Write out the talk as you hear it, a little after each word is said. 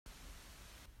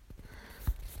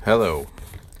Hello.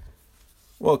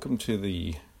 Welcome to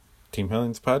the Team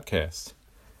Hellions podcast.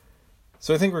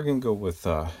 So I think we're going to go with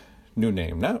a new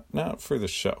name, not for the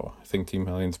show. I think Team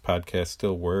Hellions podcast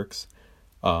still works.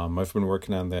 I've been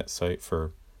working on that site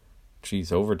for,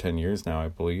 over 10 years now, I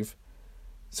believe.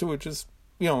 So it just,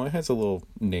 it has a little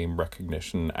name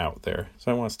recognition out there.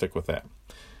 So I want to stick with that.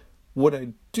 What I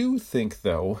do think,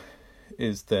 though,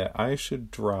 is that I should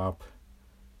drop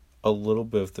a little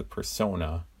bit of the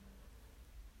persona.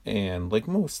 And like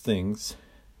most things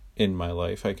in my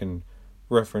life, I can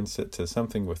reference it to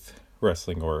something with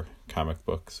wrestling or comic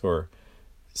books or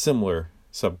similar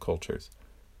subcultures.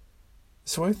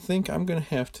 So I think I'm going to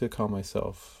have to call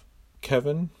myself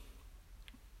Kevin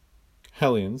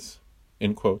Hellions,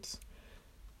 in quotes,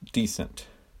 Decent,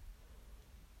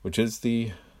 which is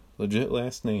the legit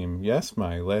last name. Yes,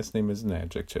 my last name is an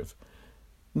adjective.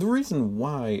 The reason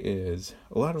why is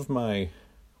a lot of my,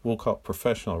 we'll call it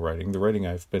professional writing, the writing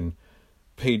I've been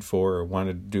paid for or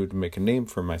wanted to do to make a name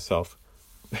for myself,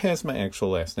 has my actual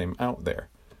last name out there.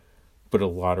 But a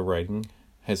lot of writing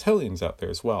has Hellions out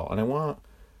there as well. And I want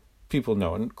people to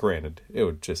know, and granted, it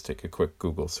would just take a quick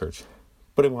Google search,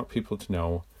 but I want people to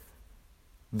know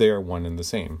they are one and the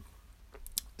same.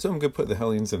 So I'm going to put the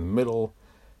Hellions in the middle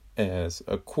as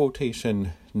a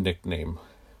quotation nickname,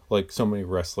 like so many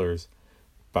wrestlers,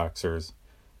 boxers,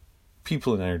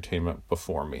 people in entertainment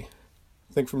before me.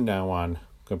 I think from now on, I'm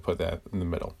going to put that in the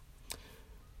middle.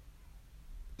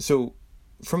 So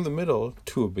from the middle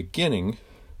to a beginning,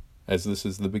 as this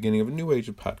is the beginning of a new age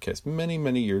of podcasts, many,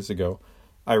 many years ago,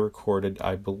 I recorded,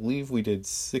 I believe we did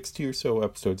 60 or so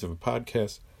episodes of a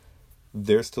podcast.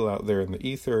 They're still out there in the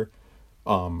ether.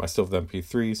 I still have the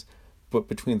MP3s, but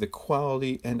between the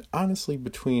quality and honestly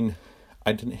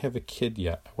I didn't have a kid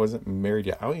yet. I wasn't married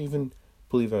yet. I don't even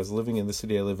believe I was living in the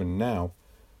city I live in now,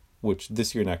 which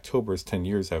this year in October is 10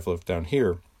 years I've lived down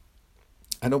here.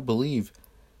 I don't believe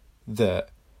that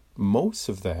most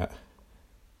of that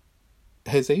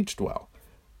has aged well.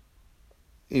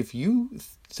 If you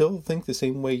still think the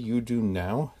same way you do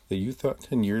now that you thought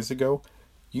 10 years ago,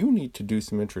 you need to do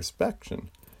some introspection.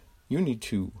 You need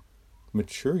to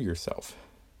mature yourself.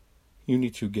 You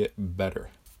need to get better.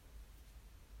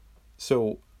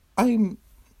 So I'm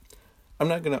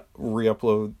not going to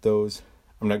re-upload those.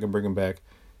 I'm not going to bring them back.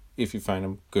 If you find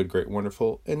them, good, great,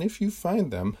 wonderful. And if you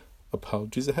find them,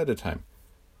 apologies ahead of time.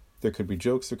 There could be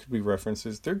jokes, there could be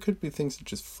references, there could be things that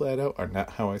just flat out are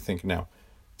not how I think now.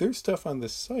 There's stuff on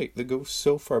this site that goes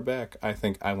so far back, I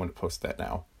think I want to post that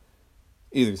now.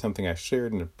 Either something I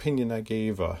shared, an opinion I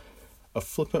gave, a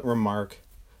flippant remark.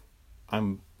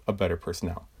 I'm a better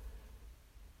person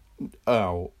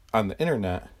now. On the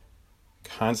internet,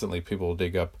 constantly people will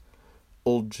dig up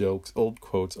old jokes, old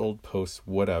quotes, old posts,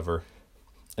 whatever,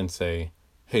 and say,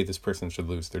 hey, this person should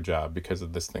lose their job because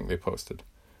of this thing they posted.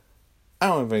 I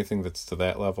don't have anything that's to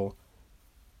that level.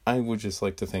 I would just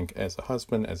like to think as a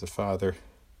husband, as a father,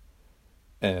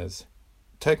 as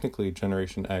technically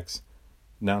Generation X,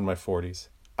 now in my 40s,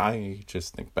 I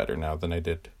just think better now than I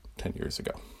did 10 years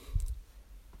ago.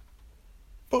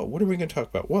 But what are we going to talk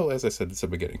about? Well, as I said, it's the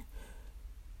beginning.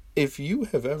 If you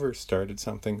have ever started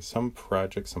something, some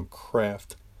project, some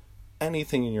craft,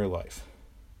 anything in your life,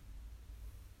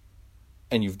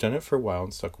 and you've done it for a while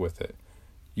and stuck with it,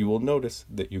 you will notice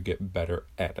that you get better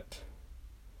at it.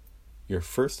 Your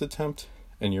first attempt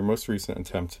and your most recent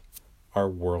attempt are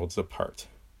worlds apart.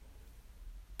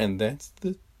 And that's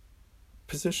the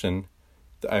position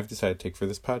that I've decided to take for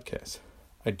this podcast.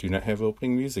 I do not have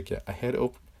opening music yet. I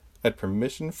had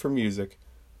permission for music,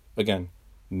 again,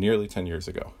 nearly 10 years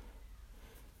ago.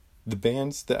 The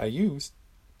bands that I used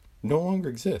no longer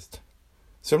exist.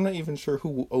 So I'm not even sure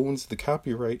who owns the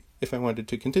copyright if I wanted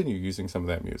to continue using some of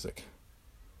that music.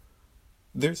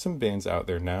 There's some bands out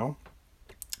there now.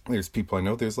 There's people I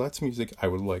know. There's lots of music I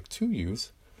would like to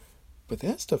use. But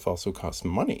that stuff also costs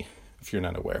money, if you're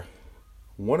not aware.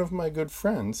 One of my good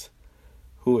friends,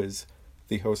 who is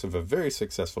the host of a very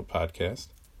successful podcast,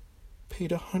 paid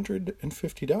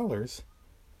 $150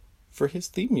 for his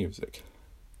theme music.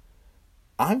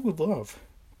 I would love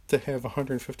to have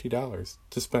 $150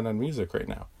 to spend on music right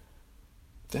now.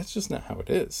 That's just not how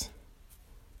it is.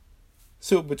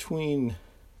 So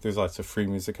there's lots of free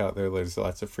music out there, there's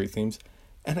lots of free themes,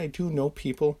 and I do know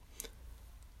people.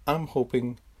 I'm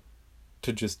hoping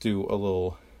to just do a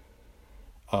little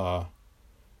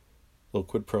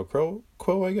quid pro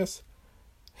quo, I guess.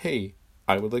 Hey,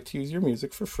 I would like to use your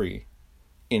music for free.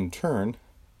 In turn,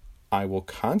 I will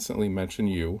constantly mention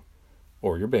you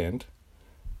or your band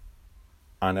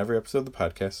on every episode of the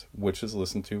podcast, which is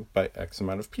listened to by X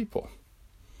amount of people.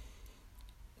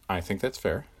 I think that's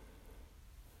fair.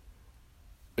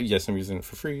 yes, I'm using it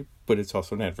for free, but it's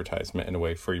also an advertisement in a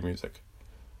way for your music.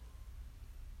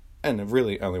 And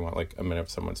really, I only want like a minute of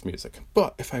someone's music.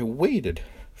 But if I waited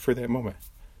for that moment,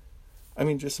 I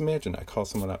mean, just imagine I call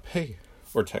someone up, hey,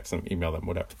 or text them, email them,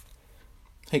 whatever.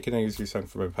 Hey, can I use your song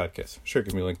for my podcast? Sure,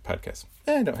 give me a link to podcast.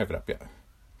 I don't have it up yet.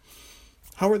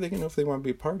 How are they going to know if they want to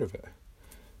be a part of it?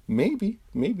 Maybe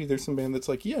there's some band that's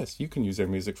like, yes, you can use our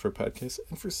music for a podcast,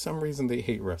 and for some reason they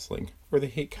hate wrestling, or they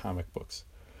hate comic books,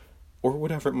 or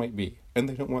whatever it might be, and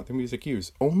they don't want their music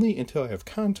used. Only until I have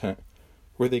content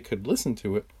where they could listen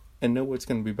to it and know what it's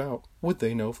going to be about, would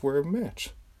they know if we're a match,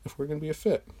 if we're going to be a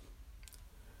fit.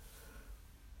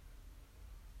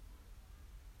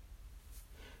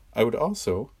 I would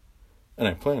also, and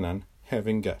I plan on,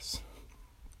 having guests.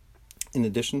 In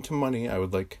addition to money, I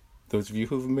would like those of you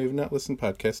who may have not listened to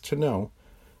podcasts to know,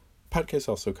 podcasts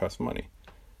also cost money.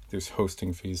 There's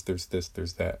hosting fees, there's this,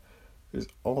 there's that. There's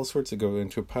all sorts that go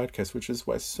into a podcast, which is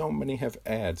why so many have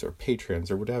ads or Patreons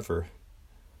or whatever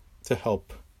to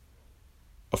help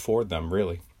afford them,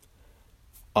 really.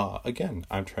 Again,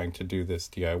 I'm trying to do this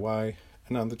DIY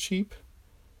and on the cheap,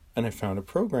 and I found a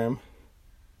program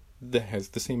that has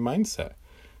the same mindset.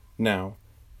 Now,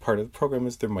 part of the program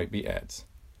is there might be ads.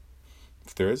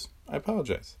 If there is, I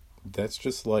apologize. That's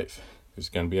just life. There's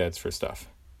going to be ads for stuff.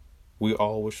 We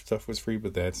all wish stuff was free,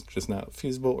 but that's just not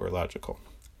feasible or logical.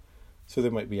 So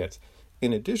there might be ads.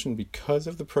 In addition, because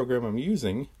of the program I'm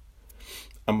using,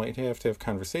 I might have to have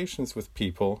conversations with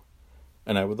people,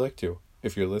 and I would like to.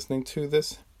 If you're listening to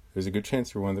this, there's a good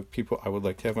chance you're one of the people I would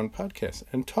like to have on podcast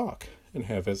and talk and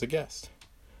have as a guest.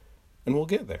 And we'll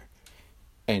get there.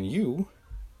 And you,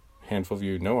 a handful of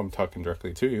you know I'm talking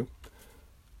directly to you,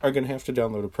 are going to have to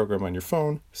download a program on your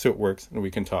phone so it works and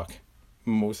we can talk.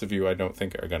 Most of you, I don't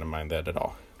think, are going to mind that at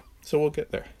all. So we'll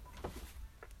get there.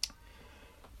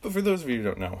 But for those of you who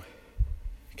don't know,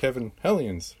 Kevin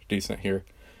Hellions, decent here.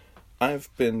 I've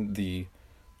been the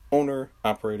owner,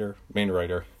 operator, main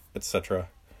writer, etc.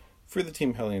 for the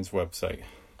Team Hellions website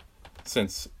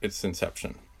since its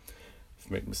inception.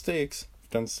 I've made mistakes, I've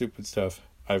done stupid stuff,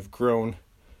 I've grown,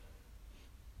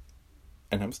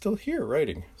 and I'm still here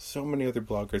writing. So many other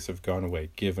bloggers have gone away,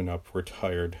 given up,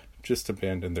 retired, just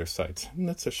abandoned their sites, and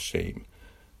that's a shame.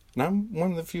 And I'm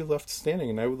one of the few left standing,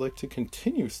 and I would like to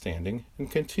continue standing and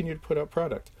continue to put out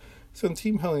product. So on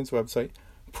Team Hellions website,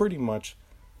 pretty much,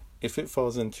 if it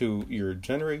falls into your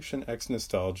Generation X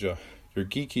nostalgia, your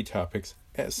geeky topics,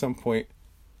 at some point,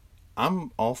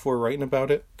 I'm all for writing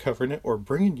about it, covering it, or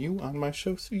bringing you on my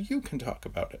show so you can talk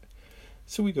about it.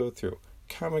 So we go through.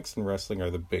 Comics and wrestling are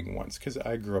the big ones, because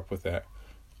I grew up with that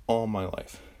all my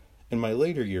life. In my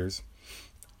later years,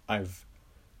 I've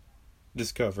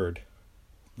discovered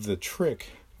the trick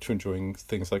to enjoying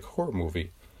things like horror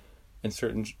movie and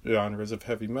certain genres of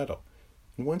heavy metal.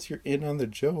 And once you're in on the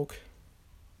joke,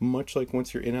 much like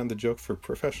once you're in on the joke for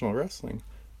professional wrestling,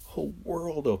 a whole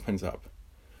world opens up.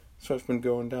 So I've been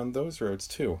going down those roads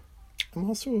too. I'm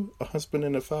also a husband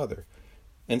and a father.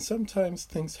 And sometimes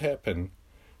things happen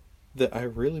that I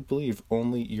really believe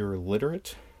only your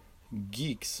literate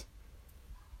geeks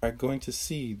are going to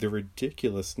see the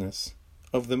ridiculousness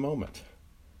of the moment.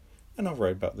 And I'll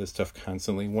write about this stuff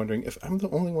constantly, wondering if I'm the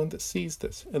only one that sees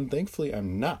this. And thankfully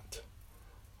I'm not.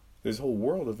 There's a whole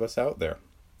world of us out there.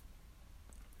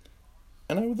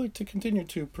 And I would like to continue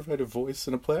to provide a voice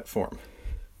and a platform.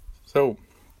 So,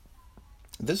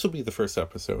 this will be the first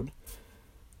episode.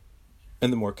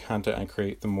 And the more content I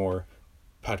create, the more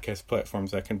podcast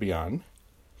platforms I can be on.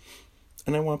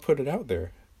 And I want to put it out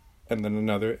there. And then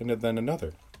another, and then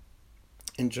another.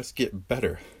 And just get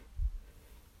better.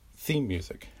 Theme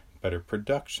music. Better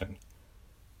production.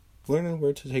 Learning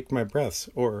where to take my breaths.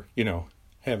 Or,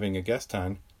 having a guest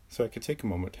on so I could take a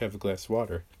moment to have a glass of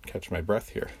water and catch my breath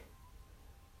here.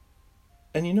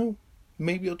 And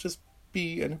maybe it'll just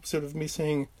be an episode of me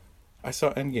saying, I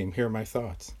saw Endgame, here are my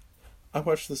thoughts. I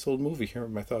watched this old movie, here are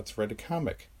my thoughts. Read a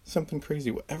comic, something crazy,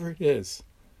 whatever it is.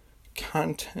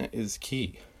 Content is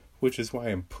key, which is why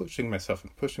I'm pushing myself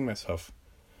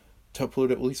to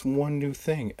upload at least one new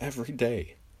thing every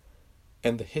day.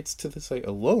 And the hits to the site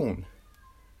alone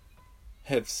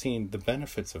have seen the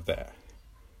benefits of that.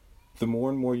 The more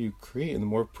and more you create and the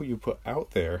more you put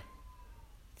out there,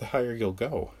 the higher you'll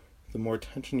go, the more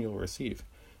attention you'll receive.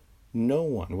 No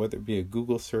one, whether it be a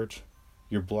Google search,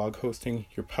 your blog hosting,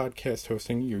 your podcast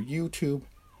hosting, your YouTube,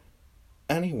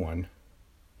 anyone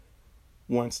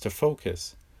wants to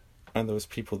focus on those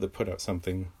people that put out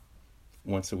something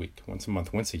once a week, once a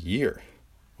month, once a year,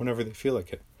 whenever they feel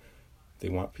like it. They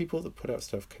want people that put out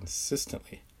stuff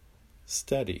consistently,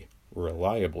 steady,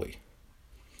 reliably.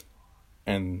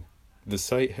 And the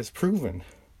site has proven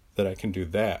that I can do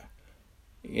that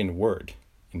in Word,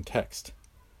 in text.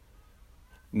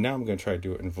 Now I'm going to try to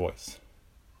do it in voice.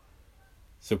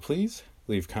 So please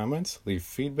leave comments, leave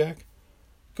feedback.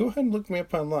 Go ahead and look me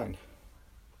up online.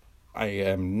 I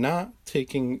am not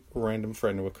taking random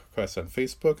friend requests on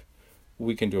Facebook.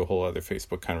 We can do a whole other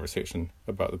Facebook conversation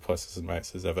about the pluses and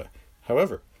minuses of it.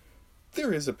 However,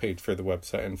 there is a page for the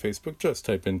website on Facebook. Just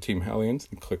type in Team Hellions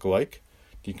and click like.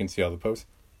 You can see all the posts.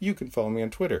 You can follow me on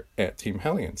Twitter at Team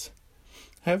Hellions.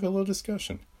 Have a little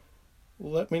discussion.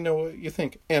 Let me know what you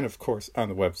think. And of course, on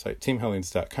the website,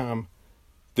 teamhellions.com,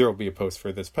 there will be a post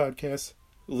for this podcast.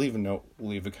 Leave a note,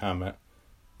 leave a comment.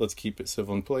 Let's keep it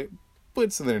civil and polite. But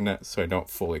it's the internet, so I don't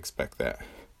fully expect that.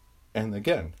 And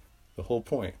again, the whole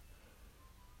point.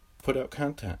 Put out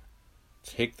content.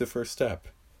 Take the first step.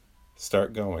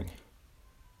 Start going.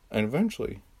 And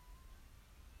eventually,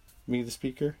 me the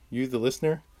speaker, you the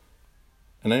listener,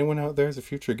 and anyone out there as a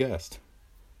future guest,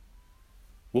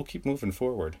 we'll keep moving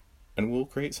forward, and we'll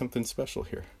create something special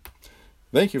here.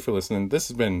 Thank you for listening. This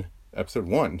has been episode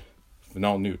 1 of an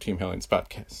all-new Team Hellions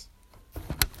podcast.